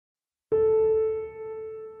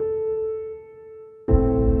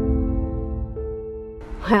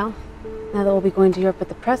Well, now that we'll be going to Europe with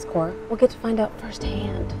the press corps, we'll get to find out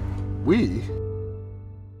firsthand. We?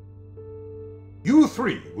 You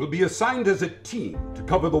three will be assigned as a team to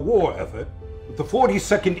cover the war effort with the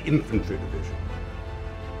 42nd Infantry Division.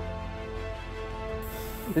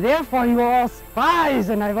 Therefore, you are all spies,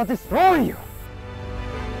 and I will destroy you.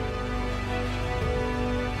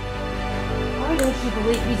 Why don't you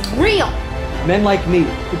believe he's real? Men like me,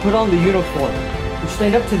 who put on the uniform, who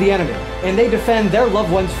stand up to the enemy, and they defend their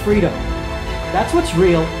loved ones' freedom. That's what's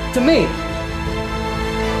real to me.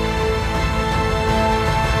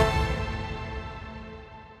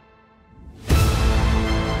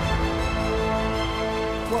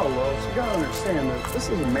 Well, Lois, you gotta understand that this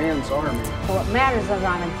is a man's army. Well, what matters is that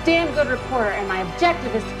I'm a damn good reporter, and my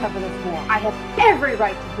objective is to cover this war. I have every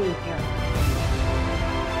right to be here.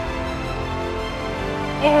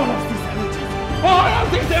 All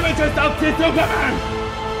of these images of the Superman!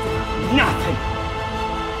 Nothing!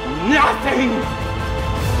 Nothing!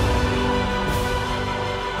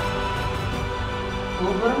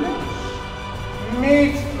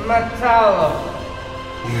 Meet Metallo.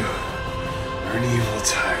 You are an evil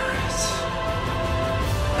tyrant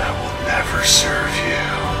that will never serve you.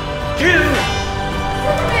 Kill!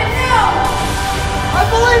 Superman, no! I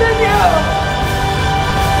believe in you!